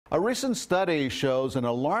A recent study shows an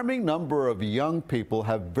alarming number of young people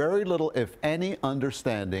have very little, if any,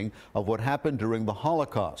 understanding of what happened during the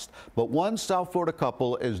Holocaust. But one South Florida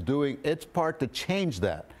couple is doing its part to change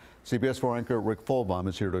that. CBS 4 anchor Rick Folbaum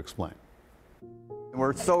is here to explain.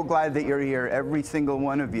 We're so glad that you're here, every single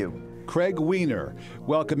one of you. Craig Weiner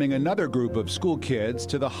welcoming another group of school kids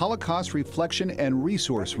to the Holocaust Reflection and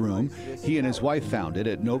Resource Room he and his wife founded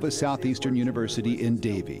at Nova Southeastern University in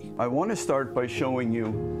Davie. I want to start by showing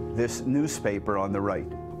you this newspaper on the right.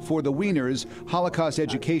 For the Weiners, Holocaust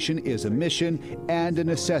education is a mission and a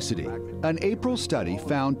necessity. An April study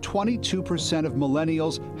found 22% of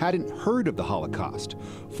millennials hadn't heard of the Holocaust.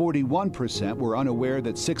 41% were unaware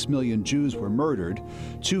that 6 million Jews were murdered.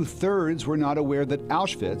 2/3 were not aware that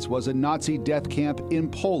Auschwitz was a Nazi death camp in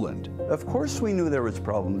Poland. Of course we knew there was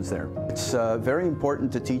problems there. It's very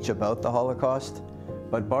important to teach about the Holocaust,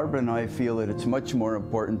 but Barbara and I feel that it's much more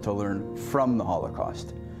important to learn from the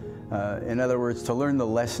Holocaust. In other words, to learn the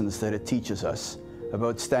lessons that it teaches us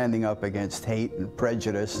about standing up against hate and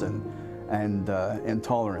prejudice and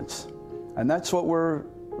intolerance. And that's what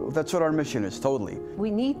our mission is, totally. We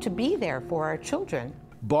need to be there for our children.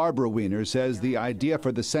 Barbara Weiner says the idea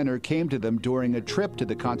for the center came to them during a trip to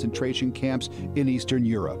the concentration camps in Eastern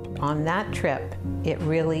Europe. On that trip, it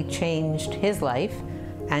really changed his life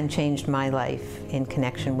and changed my life in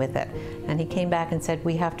connection with it. And he came back and said,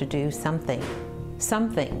 we have to do something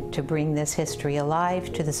to bring this history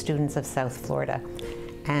alive to the students of South Florida.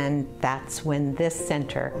 And that's when this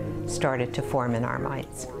center started to form in our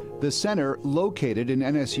minds. The center, located in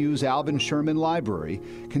NSU's Alvin Sherman Library,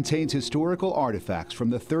 contains historical artifacts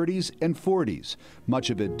from the 30s and 40s,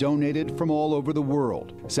 much of it donated from all over the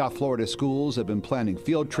world. South Florida schools have been planning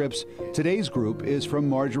field trips. Today's group is from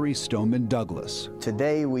Marjorie Stoneman Douglas.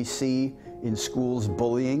 Today we see in schools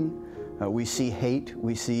bullying, we see hate,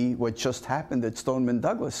 we see what just happened at Stoneman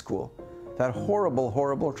Douglas School. That horrible,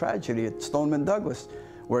 horrible tragedy at Stoneman Douglas,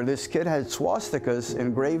 where this kid had swastikas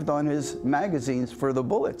engraved on his magazines for the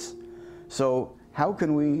bullets. So how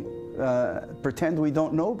can we pretend we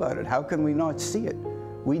don't know about it? How can we not see it?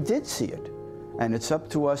 We did see it, and it's up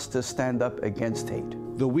to us to stand up against hate.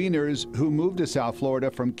 The Weiners, who moved to South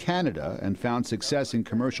Florida from Canada and found success in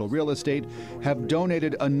commercial real estate, have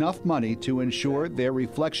donated enough money to ensure their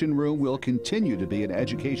reflection room will continue to be an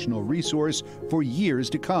educational resource for years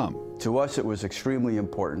to come. To us, it was extremely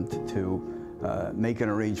important to make an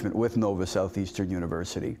arrangement with Nova Southeastern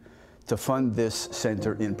University to fund this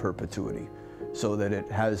center in perpetuity, so that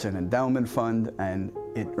it has an endowment fund and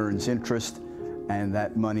it earns interest, and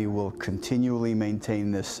that money will continually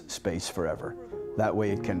maintain this space forever. That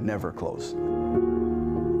way it can never close.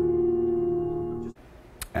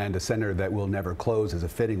 And a center that will never close is a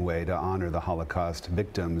fitting way to honor the Holocaust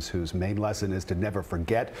victims, whose main lesson is to never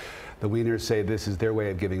forget. The Weiners say this is their way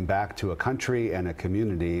of giving back to a country and a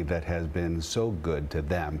community that has been so good to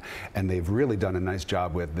them. And they've really done a nice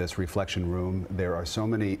job with this reflection room. There are so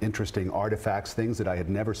many interesting artifacts, things that I had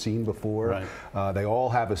never seen before. Right. They all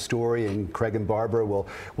have a story, and Craig and Barbara will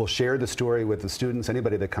share the story with the students,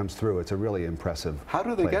 anybody that comes through. It's a really impressive How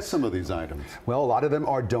do they get some of these items? Well, a lot of them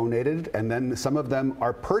are donated, and then some of them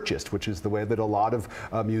are purchased, which is the way that a lot of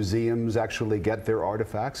museums actually get their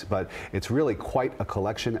artifacts. But it's really quite a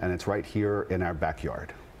collection, and it's right here in our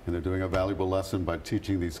backyard. And they're doing a valuable lesson by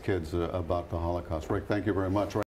teaching these kids about the Holocaust. Rick, thank you very much.